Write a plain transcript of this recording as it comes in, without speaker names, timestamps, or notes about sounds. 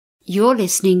You're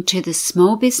listening to the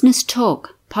Small Business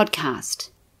Talk podcast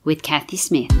with Kathy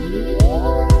Smith.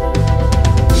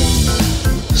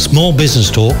 Small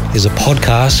Business Talk is a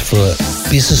podcast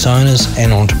for business owners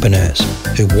and entrepreneurs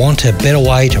who want a better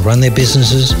way to run their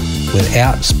businesses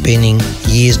without spending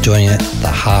years doing it the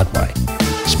hard way.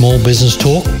 Small Business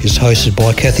Talk is hosted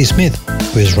by Kathy Smith,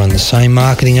 who has run the same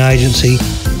marketing agency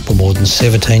for more than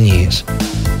 17 years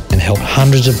and helped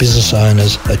hundreds of business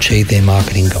owners achieve their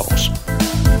marketing goals.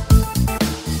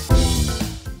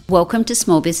 Welcome to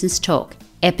Small Business Talk,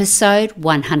 episode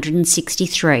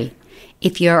 163.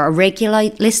 If you're a regular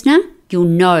listener, you'll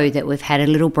know that we've had a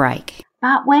little break.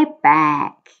 But we're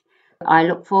back. I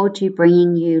look forward to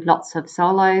bringing you lots of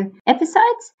solo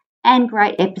episodes and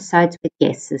great episodes with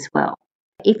guests as well.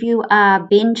 If you are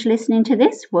binge listening to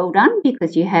this, well done,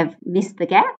 because you have missed the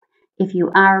gap. If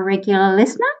you are a regular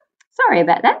listener, sorry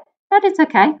about that, but it's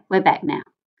okay. We're back now.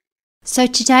 So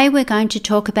today we're going to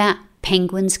talk about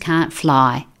penguins can't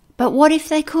fly. But what if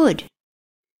they could?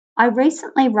 I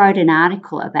recently wrote an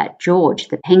article about George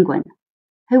the penguin,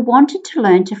 who wanted to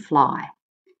learn to fly.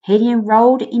 He'd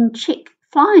enrolled in Chick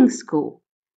Flying School,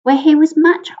 where he was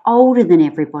much older than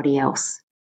everybody else.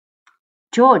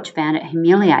 George found it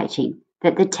humiliating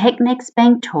that the techniques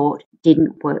being taught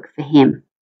didn't work for him.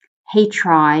 He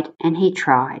tried and he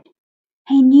tried.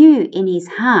 He knew in his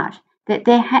heart that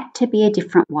there had to be a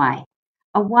different way,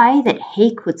 a way that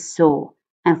he could soar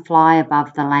and fly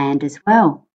above the land as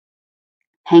well.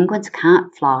 Penguins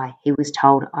can't fly, he was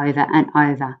told over and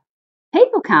over.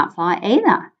 People can't fly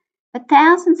either, but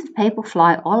thousands of people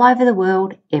fly all over the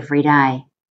world every day.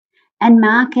 And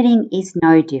marketing is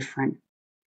no different.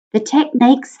 The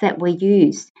techniques that we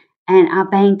use and are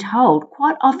being told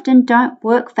quite often don't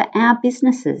work for our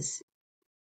businesses.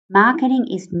 Marketing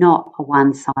is not a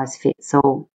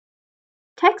one-size-fits-all.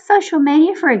 Take social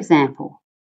media, for example.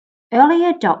 Early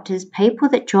adopters, people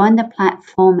that join the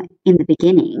platform in the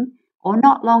beginning or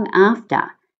not long after,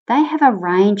 they have a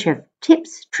range of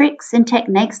tips, tricks and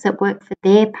techniques that work for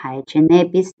their page and their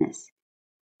business.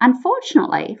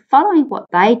 Unfortunately, following what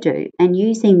they do and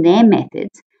using their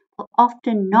methods will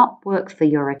often not work for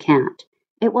your account.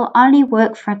 It will only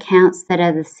work for accounts that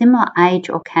are the similar age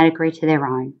or category to their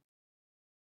own.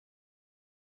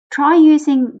 Try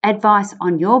using advice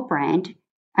on your brand,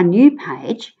 a new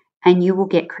page, and you will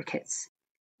get crickets.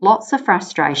 Lots of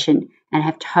frustration and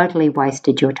have totally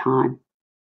wasted your time.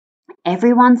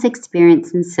 Everyone's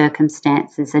experience and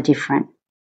circumstances are different.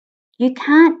 You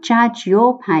can't judge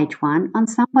your page 1 on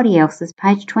somebody else's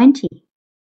page 20.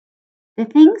 The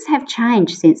things have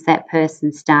changed since that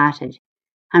person started,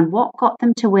 and what got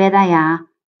them to where they are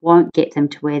won't get them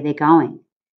to where they're going,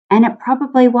 and it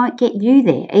probably won't get you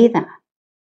there either.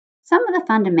 Some of the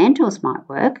fundamentals might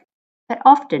work, but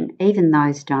often even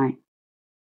those don't.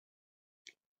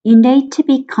 You need to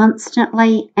be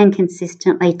constantly and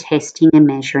consistently testing and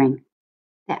measuring.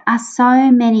 There are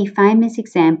so many famous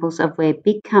examples of where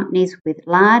big companies with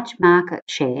large market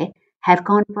share have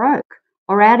gone broke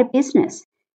or out of business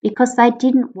because they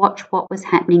didn't watch what was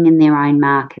happening in their own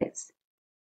markets.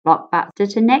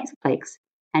 Blockbuster to Netflix,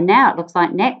 and now it looks like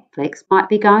Netflix might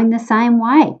be going the same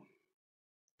way.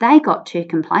 They got too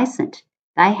complacent.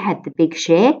 They had the big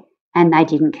share and they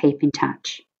didn't keep in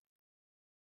touch.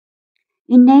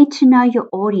 You need to know your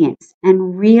audience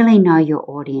and really know your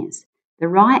audience, the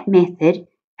right method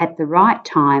at the right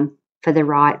time for the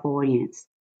right audience.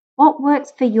 What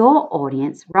works for your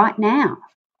audience right now?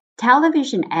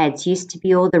 Television ads used to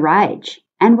be all the rage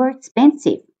and were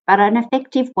expensive, but an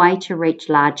effective way to reach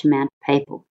large amounts of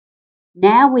people.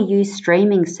 Now we use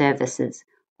streaming services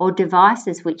or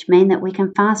devices which mean that we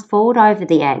can fast forward over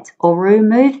the ads or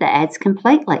remove the ads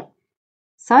completely.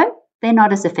 So they're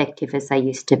not as effective as they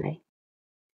used to be.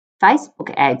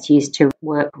 Facebook ads used to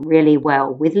work really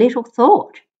well with little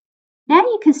thought. Now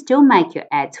you can still make your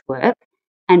ads work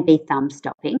and be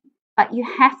thumb-stopping, but you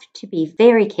have to be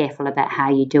very careful about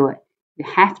how you do it. You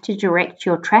have to direct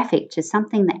your traffic to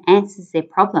something that answers their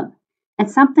problem and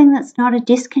something that's not a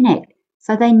disconnect,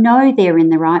 so they know they're in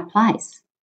the right place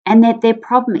and that their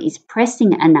problem is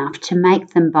pressing enough to make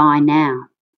them buy now.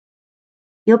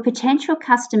 Your potential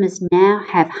customers now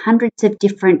have hundreds of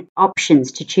different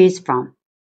options to choose from.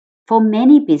 For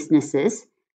many businesses,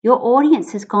 your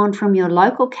audience has gone from your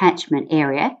local catchment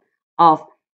area of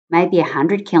maybe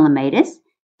 100 kilometres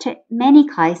to many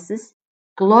places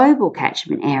global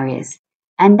catchment areas,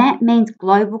 and that means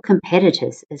global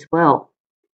competitors as well.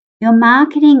 Your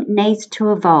marketing needs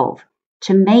to evolve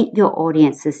to meet your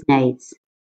audience's needs.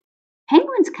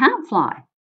 Penguins can't fly.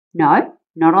 No,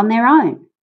 not on their own.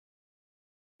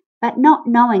 But not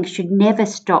knowing should never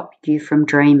stop you from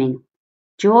dreaming.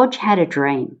 George had a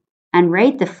dream. and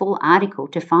read the full article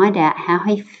to find out how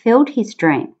he fulfilled his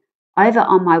dream over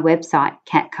on my website,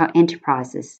 Catco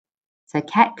Enterprises. So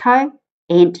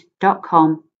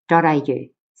catcoent.com.au,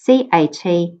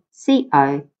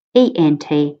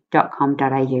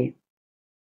 catcoent.com.au.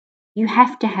 You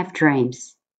have to have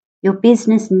dreams. Your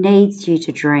business needs you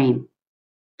to dream.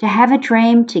 To have a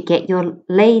dream to get your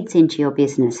leads into your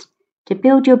business, to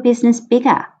build your business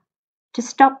bigger, to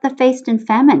stop the feast and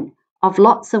famine of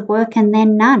lots of work and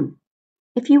then none.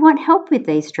 If you want help with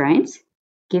these dreams,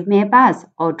 give me a buzz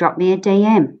or drop me a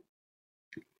DM.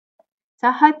 So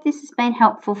I hope this has been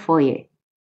helpful for you.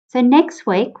 So next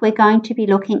week, we're going to be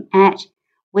looking at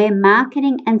where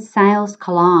marketing and sales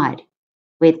collide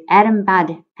with Adam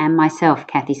Budd and myself,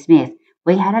 Kathy Smith.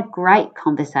 We had a great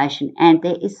conversation and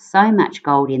there is so much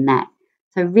gold in that.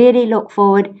 So really look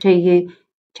forward to you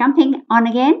jumping on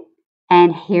again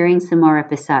and hearing some more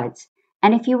episodes.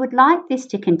 And if you would like this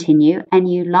to continue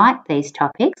and you like these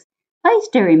topics, please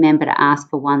do remember to ask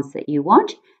for ones that you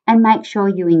want and make sure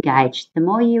you engage. The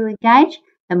more you engage,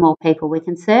 the more people we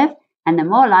can serve and the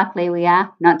more likely we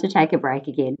are not to take a break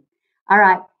again. All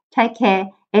right, take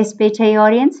care, SBT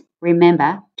audience.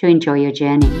 Remember to enjoy your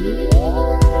journey.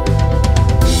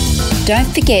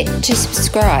 Don't forget to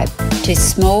subscribe to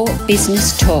Small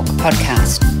Business Talk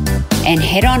podcast and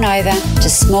head on over to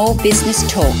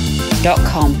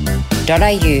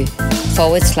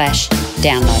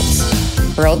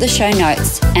smallbusinestalk.com.au/downloads for all the show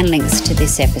notes and links to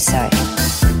this episode.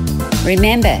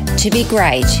 Remember, to be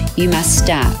great, you must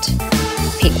start.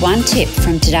 Pick one tip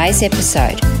from today's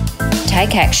episode,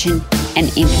 take action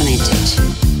and implement it.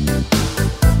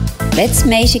 Let's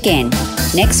meet again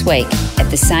next week at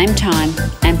the same time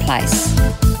and place.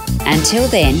 Until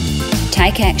then,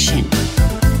 take action.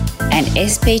 And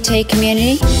SBT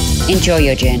community, enjoy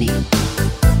your journey.